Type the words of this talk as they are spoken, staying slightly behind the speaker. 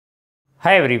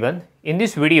Hi everyone, in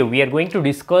this video we are going to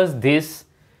discuss this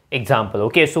example.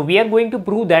 Okay, so we are going to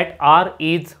prove that R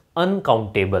is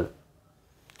uncountable.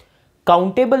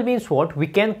 Countable means what? We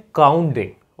can count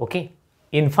them. Okay,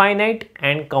 infinite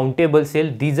and countable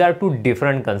cell, these are two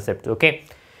different concepts. Okay,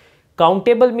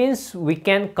 countable means we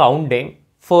can count them,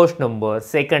 first number,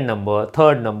 second number,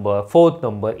 third number, fourth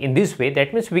number, in this way.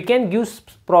 That means we can give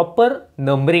proper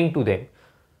numbering to them,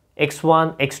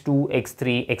 x1, x2,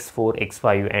 x3, x4,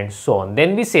 x5 and so on.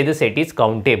 Then we say the set is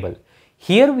countable.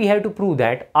 Here we have to prove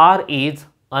that R is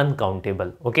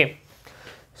uncountable. Okay,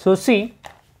 so see,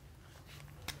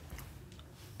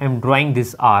 I am drawing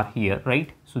this R here, right?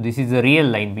 So this is a real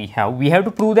line we have. We have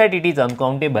to prove that it is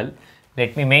uncountable.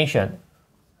 Let me mention,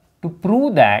 to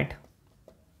prove that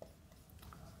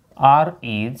R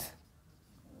is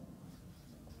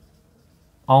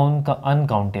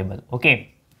uncountable.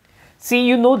 Okay, see,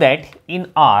 you know that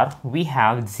in R we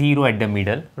have 0 at the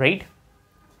middle, right?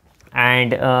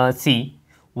 And see,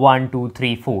 1, 2,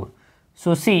 3, 4.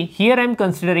 So see, here I am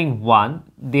considering 1,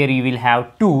 there you will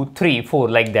have 2, 3, 4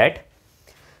 like that.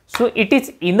 So it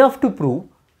is enough to prove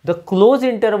the closed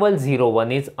interval 0,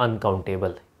 1 is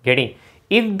uncountable. Getting?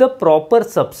 If the proper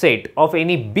subset of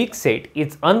any big set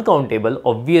is uncountable,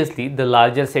 obviously the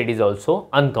larger set is also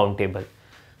uncountable.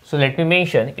 So let me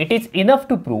mention, it is enough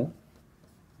to prove,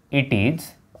 it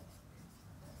is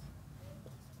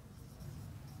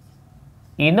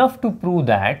enough to prove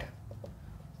that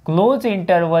closed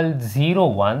interval 0,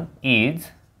 1 is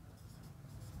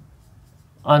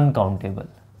uncountable.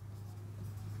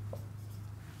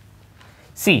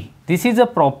 See, this is a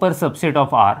proper subset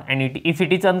of R, and if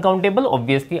it is uncountable,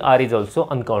 obviously R is also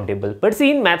uncountable. But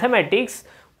see, in mathematics,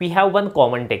 we have one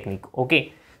common technique.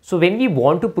 Okay, so when we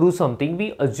want to prove something,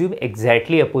 we assume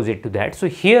exactly opposite to that. So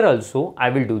here also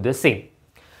I will do the same.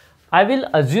 I will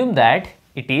assume that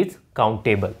it is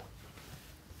countable.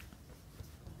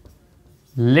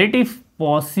 Let, if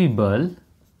possible,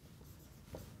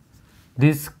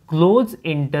 this closed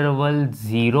interval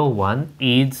 0, 1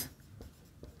 is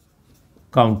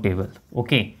countable.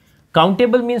 Okay,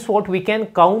 countable means what? We can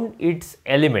count its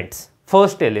elements,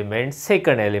 first element,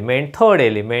 second element, third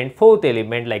element, fourth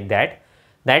element, like that.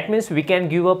 That means we can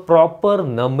give a proper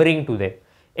numbering to them,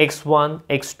 x1,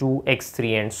 x2,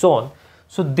 x3 and so on.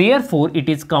 So therefore it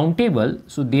is countable.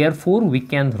 So therefore we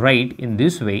can write in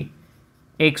this way,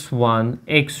 x1,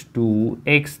 x2,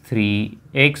 x3,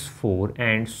 x4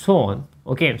 and so on.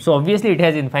 Okay, so obviously it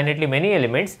has infinitely many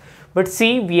elements, but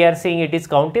see, we are saying it is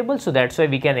countable, so that's why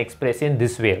we can express in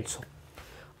this way also.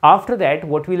 After that,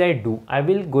 what will I do? I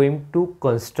will going to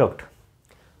construct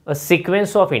a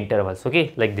sequence of intervals,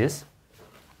 okay, like this.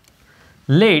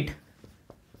 Let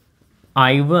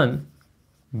I1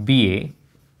 be a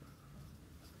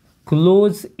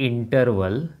closed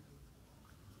interval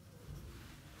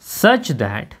such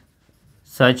that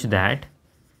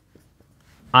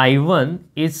I1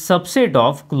 is subset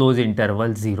of closed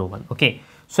interval 0, 1. Okay,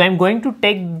 so I am going to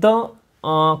take the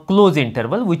closed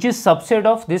interval which is subset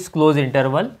of this closed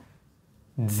interval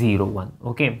 0, 1.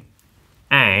 Okay,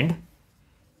 and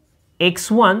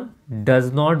x1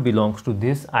 does not belongs to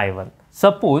this I1.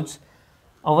 Suppose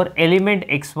our element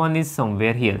x1 is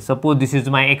somewhere here. Suppose this is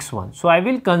my x1. So I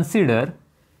will consider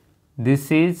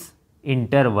this is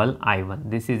interval I1.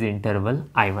 This is interval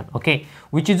I1. Okay,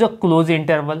 which is a closed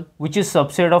interval, which is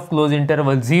subset of closed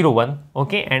interval 0, 1.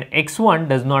 Okay, and x1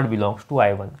 does not belongs to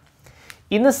I1.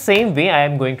 In the same way, I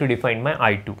am going to define my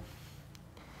I2.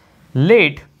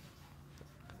 Let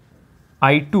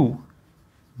I2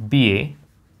 be a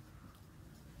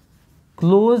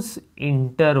closed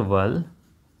interval.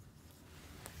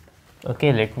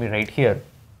 Okay, let me write here,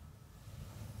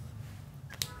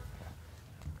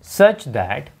 such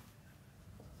that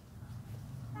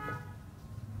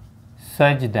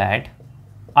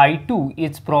I2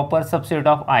 is proper subset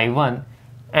of I1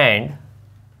 and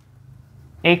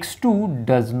x2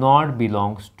 does not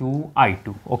belongs to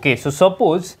I2. Okay, so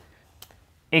suppose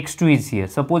x2 is here.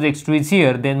 Suppose x2 is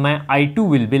here, then my I2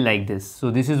 will be like this. So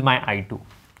this is my I2.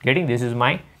 Getting? This is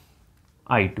my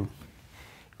I2.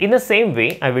 In the same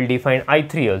way, I will define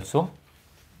I3 also.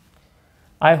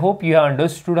 I hope you have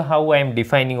understood how I am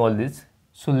defining all this.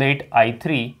 So let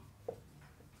I3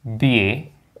 be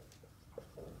a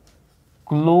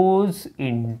closed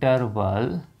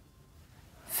interval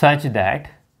such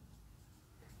that,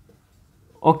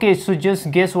 okay, so just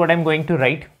guess what I am going to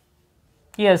write.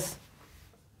 Yes,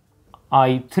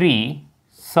 I3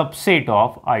 subset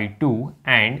of I2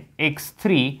 and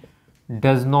x3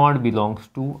 does not belongs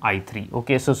to I3.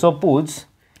 Okay, so suppose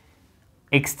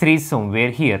x3 is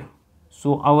somewhere here.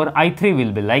 So our I3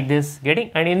 will be like this,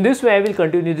 getting, and in this way I will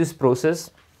continue this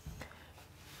process.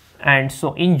 And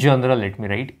so in general, let me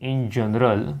write in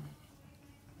general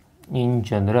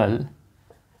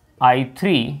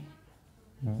I3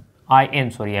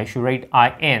 in, sorry, I should write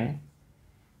in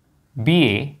be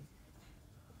a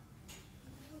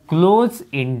closed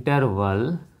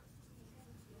interval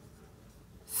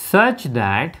such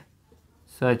that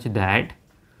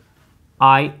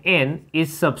in is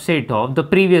subset of the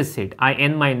previous set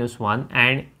in minus 1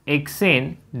 and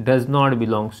xn does not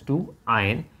belongs to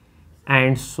in,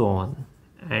 and so on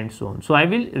and so on. So I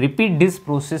will repeat this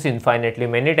process infinitely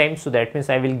many times, so that means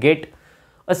I will get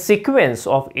a sequence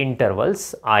of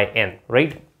intervals in,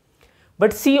 right?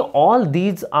 But see, all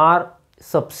these are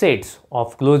subsets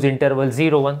of closed interval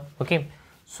 0 1. Okay,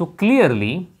 so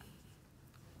clearly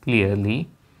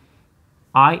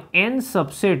in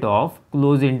subset of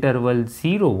closed interval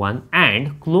 0 1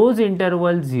 and closed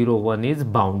interval 0 1 is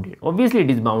bounded. Obviously it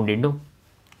is bounded, no?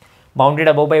 Bounded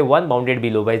above by 1, bounded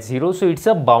below by 0. So it's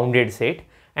a bounded set,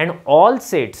 and all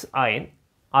sets in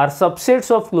are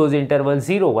subsets of closed interval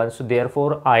 0 1. So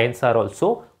therefore ins are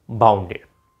also bounded.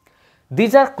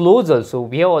 These are closed also.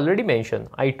 We have already mentioned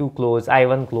I2 closed,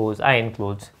 I1 closed, in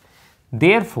closed.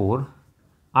 Therefore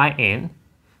in,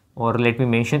 or let me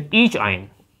mention each in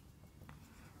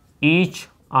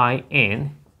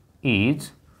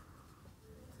is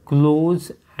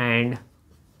closed and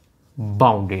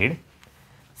bounded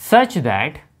such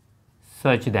that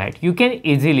you can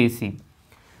easily see,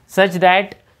 such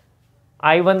that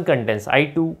I1 contains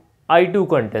I2, I2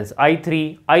 contains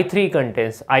I3, I3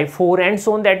 contains I4, and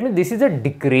so on. That means this is a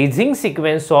decreasing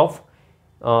sequence of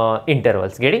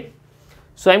intervals. Get it?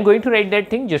 So I am going to write that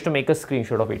thing just to make a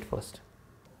screenshot of it first.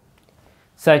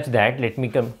 Such that, let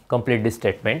me complete this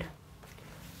statement.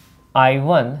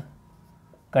 I1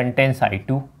 contains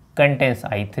I2, contains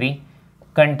I3,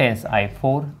 contains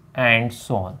I4, and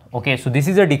so on. Okay, so this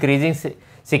is a decreasing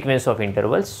sequence of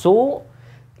intervals. So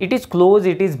it is closed,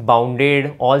 it is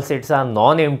bounded, all sets are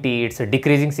non-empty, it's a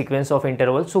decreasing sequence of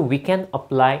intervals. So we can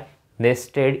apply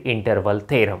nested interval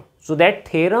theorem. So that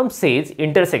theorem says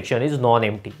intersection is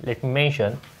non-empty. Let me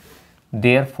mention,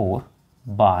 therefore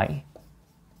by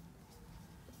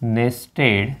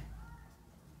nested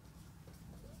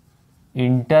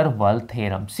interval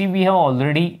theorem. See, we have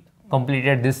already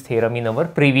completed this theorem in our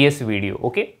previous video.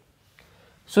 Okay,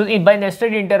 so by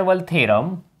nested interval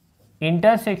theorem,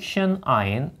 intersection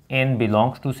n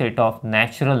belongs to set of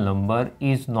natural number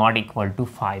is not equal to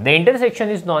phi. The intersection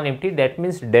is non-empty. That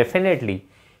means definitely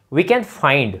we can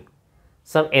find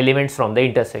some elements from the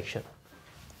intersection.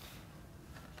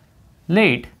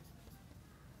 Let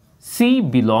C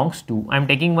belongs to, I am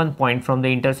taking one point from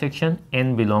the intersection,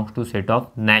 n belongs to set of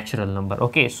natural number.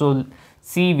 Okay, so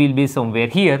C will be somewhere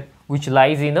here, which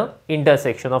lies in a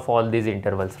intersection of all these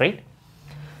intervals, right?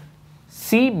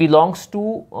 C belongs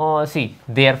to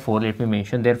therefore let me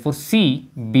mention, therefore C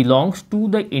belongs to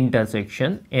the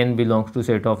intersection, n belongs to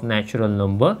set of natural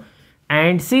number,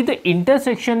 and see, the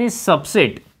intersection is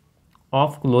subset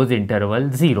of closed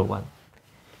interval 0 1.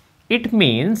 It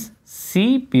means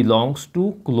C belongs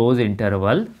to closed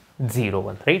interval 0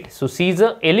 1, right? So C is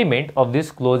an element of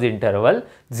this closed interval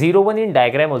 0 1. In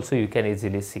diagram also you can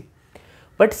easily see.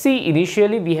 But see,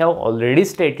 initially we have already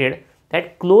stated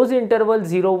that closed interval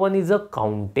 0 1 is a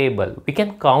countable. We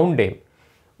can count them,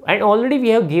 and already we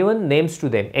have given names to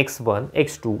them, x1,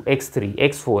 x2, x3,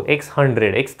 x4,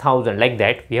 x100, x1000, like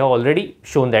that. We have already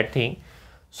shown that thing.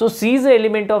 So C is an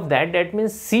element of that. That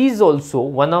means C is also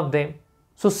one of them.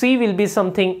 So C will be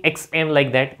something xm,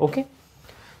 like that. Okay,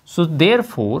 so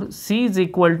therefore C is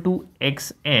equal to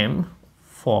xm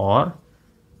for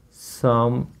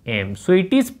some m. So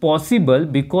it is possible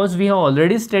because we have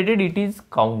already stated it is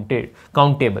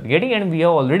countable, getting, and we have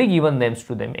already given names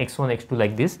to them, x1, x2,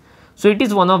 like this. So it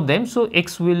is one of them. So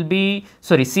C will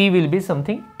be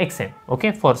something xm,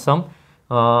 okay, for some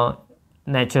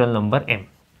natural number m.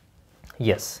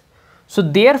 Yes, so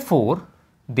therefore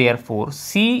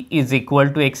C is equal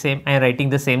to xm. I am writing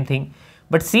the same thing,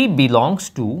 but C belongs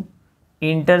to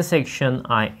intersection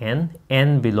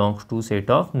n belongs to set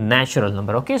of natural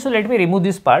number. Okay, so let me remove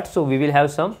this part, so we will have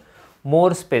some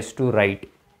more space to write.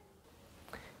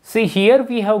 See, here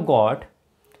we have got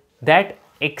that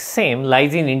xm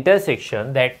lies in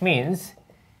intersection. That means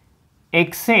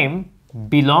xm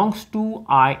belongs to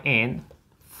in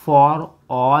for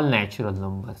all natural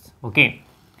numbers. Okay,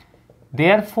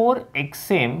 therefore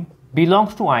xm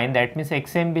belongs to in, that means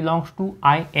xm belongs to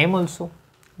im also,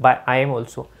 by im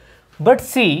also. But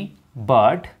see,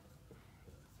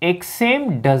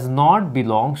 xm does not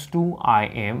belongs to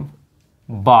im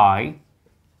by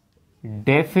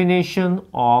definition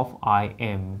of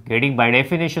im, getting, by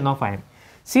definition of im.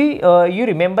 See, you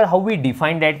remember how we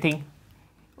defined that thing?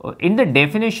 In the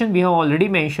definition, we have already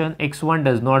mentioned x1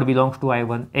 does not belongs to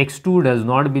I1, x2 does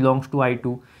not belongs to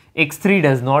I2, x3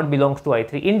 does not belongs to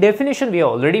I3. In definition, we have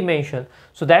already mentioned.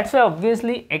 So that's why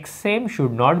obviously xm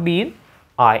should not be in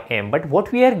Im. But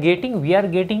what we are getting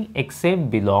xm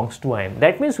belongs to Im.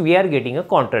 That means we are getting a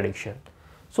contradiction.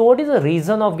 So what is the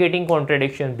reason of getting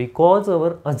contradiction? Because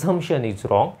our assumption is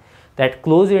wrong. That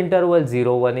closed interval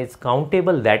 0, 1 is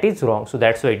countable. That is wrong. So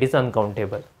that's why it is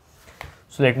uncountable.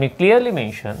 So let me clearly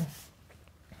mention.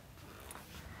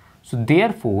 So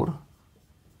therefore,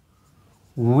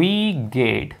 we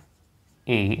get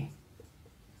a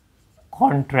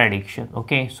contradiction.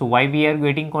 Okay. So why we are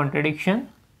getting contradiction?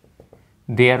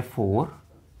 Therefore,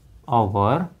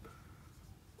 our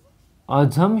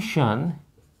assumption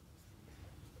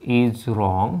is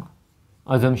wrong.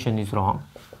 Assumption is wrong.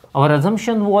 Our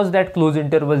assumption was that closed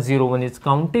interval 0, 1 is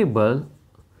countable,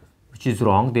 which is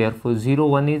wrong. Therefore, 0,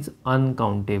 1 is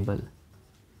uncountable.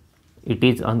 It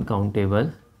is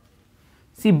uncountable.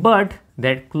 See, but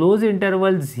that closed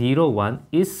interval 0, 1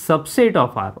 is subset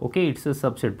of R. Okay, it's a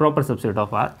subset, proper subset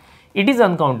of R. It is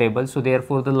uncountable. So,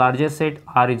 therefore, the larger set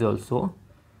R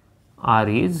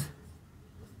is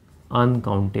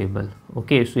uncountable.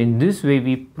 Okay, so in this way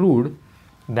we proved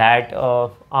that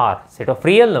R, set of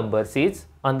real numbers, is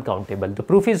uncountable. The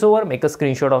proof is over. Make a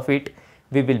screenshot of it.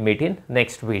 We will meet in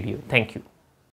next video. Thank you.